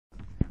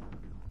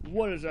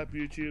What is up,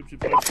 YouTube? It's your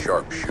boy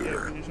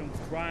Sharpshooter. We do some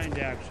grind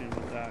action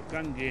with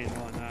gun game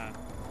on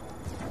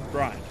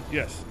grind.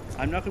 Yes,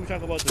 I'm not going to be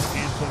talking about the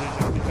game footage. I'm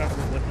going to be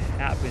talking about what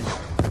happened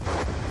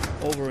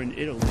over in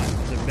Italy,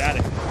 the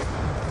Vatican.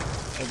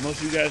 As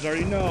most of you guys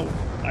already know,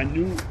 a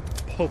new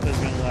pope has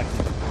been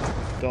elected.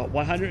 The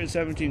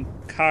 117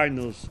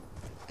 cardinals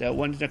that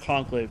went into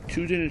conclave,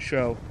 2 didn't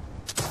show,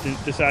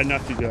 decided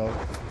not to go,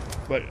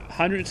 but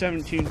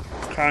 117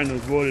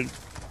 cardinals voted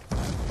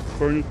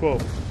for a new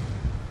pope.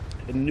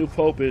 And the new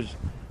pope is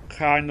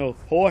Cardinal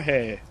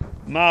Jorge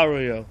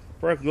Mario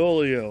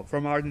Bergoglio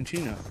from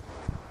Argentina.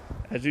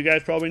 As you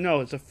guys probably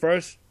know, it's the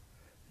first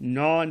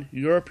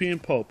non-European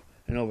pope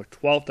in over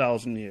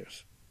 12,000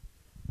 years.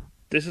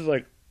 This is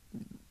like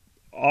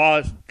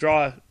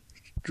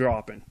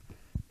jaw-dropping.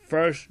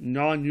 First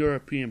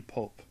non-European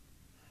pope.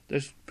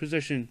 This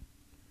position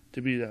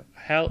to be the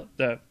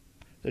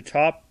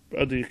top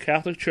of the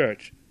Catholic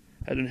Church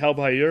has been held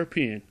by a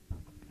European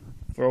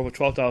for over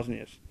 12,000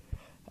 years.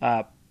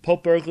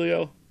 Pope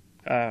Bergoglio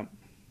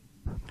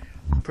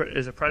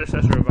is a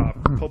predecessor of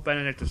Pope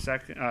Benedict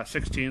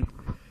XVI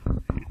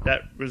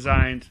that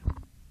resigned.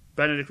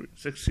 Benedict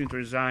XVI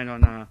resigned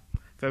on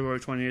February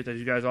 28th, as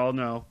you guys all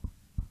know.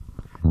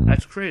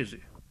 That's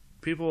crazy.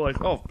 People are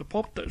like, oh, the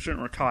Pope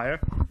shouldn't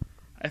retire.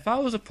 If I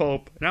was a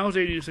Pope and I was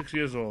 86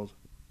 years old,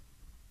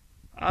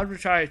 I'd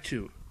retire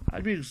too.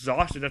 I'd be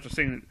exhausted after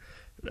saying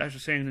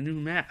the new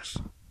Mass.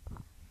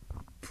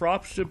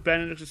 Props to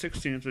Benedict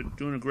XVI for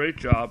doing a great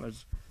job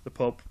as the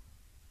Pope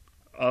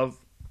of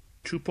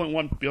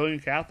 2.1 billion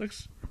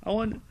Catholics. I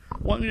want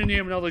you to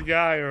name another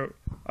guy or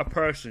a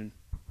person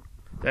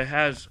that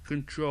has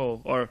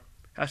control or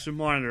has to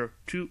monitor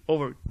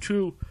over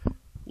 2,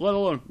 let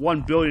alone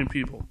 1 billion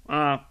people.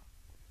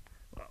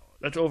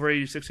 That's over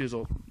 86 years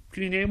old.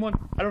 Can you name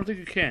one? I don't think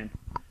you can.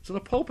 So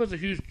the Pope has a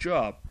huge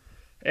job,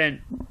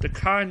 and the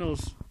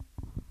cardinals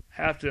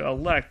have to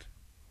elect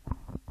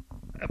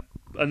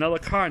another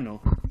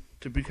cardinal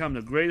to become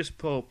the greatest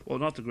pope, well,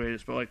 not the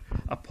greatest, but like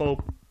a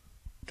pope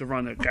to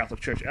run the Catholic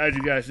Church. As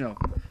you guys know,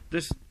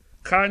 this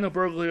Cardinal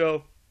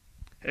Bergoglio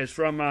is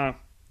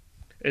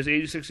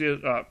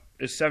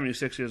is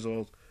 76 years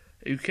old.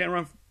 You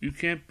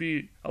can't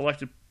be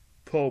elected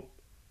pope.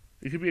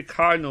 You can be a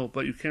cardinal,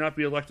 but you cannot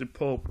be elected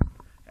pope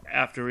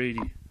after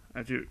 80.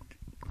 If you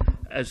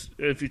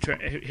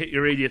hit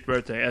your 80th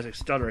birthday, as I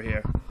stutter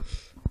here.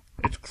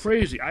 It's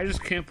crazy. I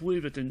just can't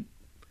believe it's a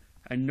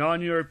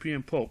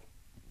non-European pope.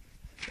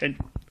 And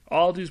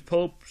all these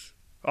popes,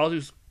 all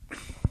these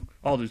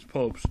cardinals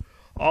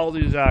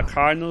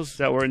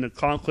that were in the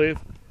conclave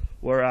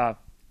were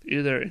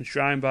either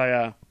enshrined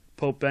by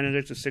Pope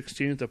Benedict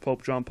XVI or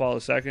Pope John Paul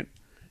II,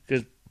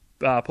 because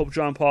Pope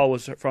John Paul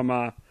was from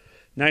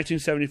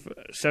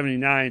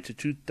 1979 to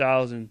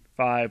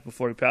 2005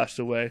 before he passed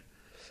away,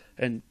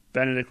 and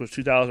Benedict was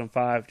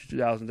 2005 to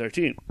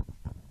 2013.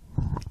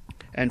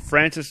 And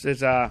Francis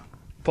is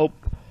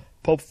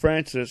Pope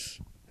Francis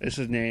is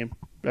his name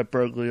that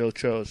Bergoglio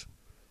chose.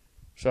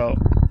 So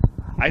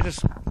I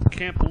just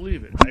can't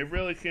believe it. I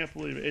really can't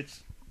believe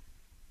it.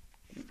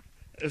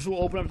 This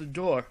will open up the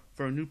door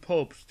for new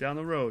popes down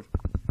the road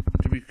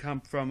to become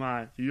from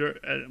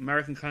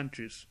American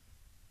countries,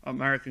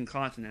 American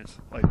continents,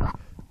 like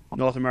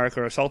North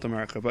America or South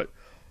America. But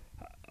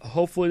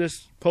hopefully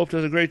this pope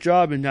does a great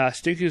job, and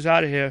Stinky's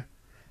out of here.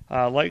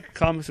 Like,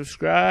 comment,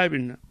 subscribe,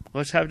 and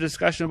let's have a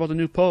discussion about the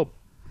new pope.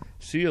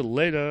 See you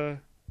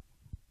later.